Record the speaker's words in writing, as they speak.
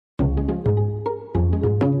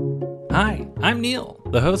Hi, I'm Neil,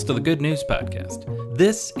 the host of the Good News Podcast.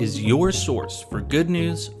 This is your source for good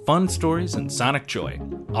news, fun stories, and sonic joy.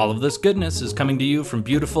 All of this goodness is coming to you from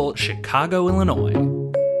beautiful Chicago,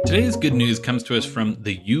 Illinois. Today's good news comes to us from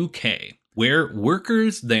the UK, where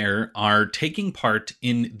workers there are taking part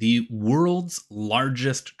in the world's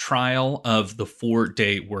largest trial of the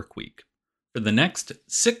 4-day work week. For the next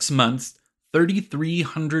 6 months,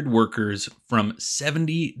 3,300 workers from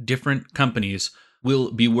 70 different companies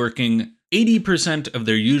will be working 80% of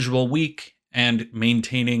their usual week and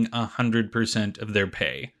maintaining 100% of their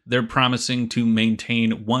pay. They're promising to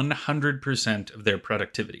maintain 100% of their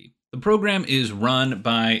productivity. The program is run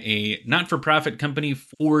by a not-for-profit company,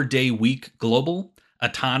 4-Day Week Global,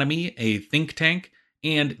 Autonomy, a think tank,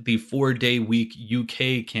 and the 4-Day Week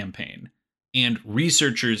UK campaign. And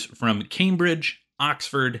researchers from Cambridge,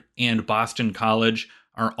 Oxford, and Boston College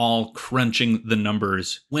are all crunching the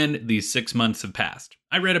numbers when these 6 months have passed.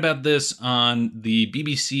 I read about this on the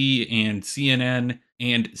BBC and CNN,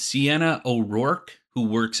 and Sienna O'Rourke, who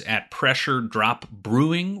works at Pressure Drop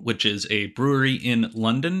Brewing, which is a brewery in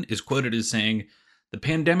London, is quoted as saying, "The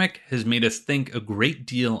pandemic has made us think a great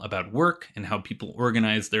deal about work and how people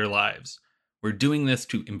organize their lives. We're doing this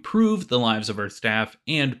to improve the lives of our staff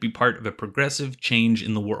and be part of a progressive change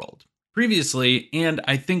in the world." Previously, and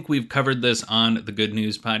I think we've covered this on the Good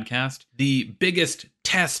News Podcast, the biggest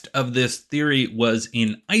test of this theory was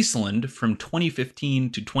in Iceland from 2015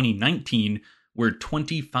 to 2019, where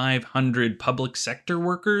 2,500 public sector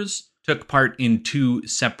workers took part in 2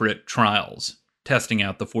 separate trials, testing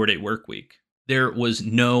out the 4-day work week. There was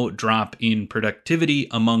no drop in productivity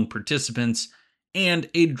among participants and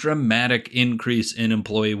a dramatic increase in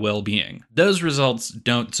employee well-being. Those results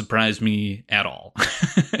don't surprise me at all.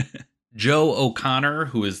 Joe O'Connor,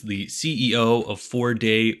 who is the CEO of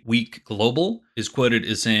 4-Day Week Global, is quoted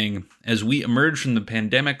as saying, "As we emerge from the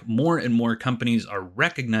pandemic, more and more companies are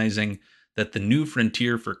recognizing that the new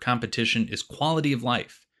frontier for competition is quality of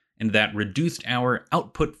life, and that reduced hour,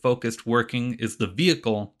 output-focused working is the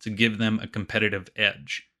vehicle to give them a competitive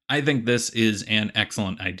edge." I think this is an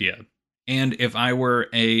excellent idea. And if I were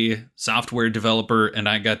a software developer and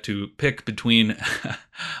I got to pick between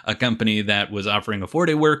a company that was offering a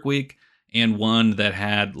 4-day work week and one that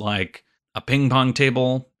had like a ping pong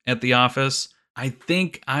table at the office, I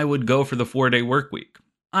think I would go for the 4-day work week.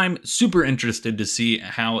 I'm super interested to see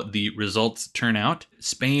how the results turn out.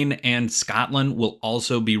 Spain and Scotland will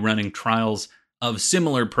also be running trials of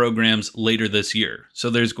similar programs later this year. So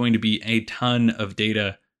there's going to be a ton of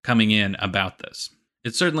data coming in about this.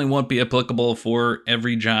 It certainly won't be applicable for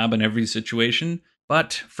every job and every situation,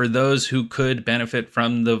 but for those who could benefit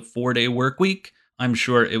from the 4-day work week, I'm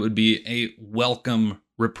sure it would be a welcome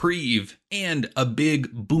reprieve and a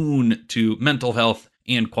big boon to mental health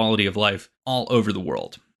and quality of life all over the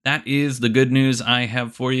world. That is the good news I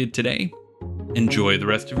have for you today. Enjoy the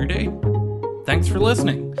rest of your day. Thanks for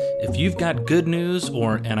listening. If you've got good news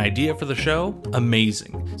or an idea for the show,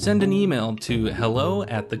 amazing. Send an email to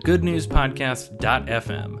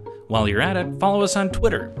hello@thegoodnewspodcast.fm. While you're at it, follow us on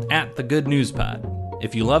Twitter @thegoodnewspod.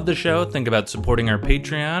 If you love the show, think about supporting our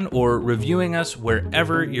Patreon or reviewing us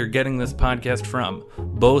wherever you're getting this podcast from.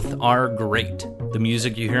 Both are great. The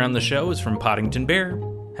music you hear on the show is from Poddington Bear.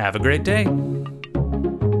 Have a great day.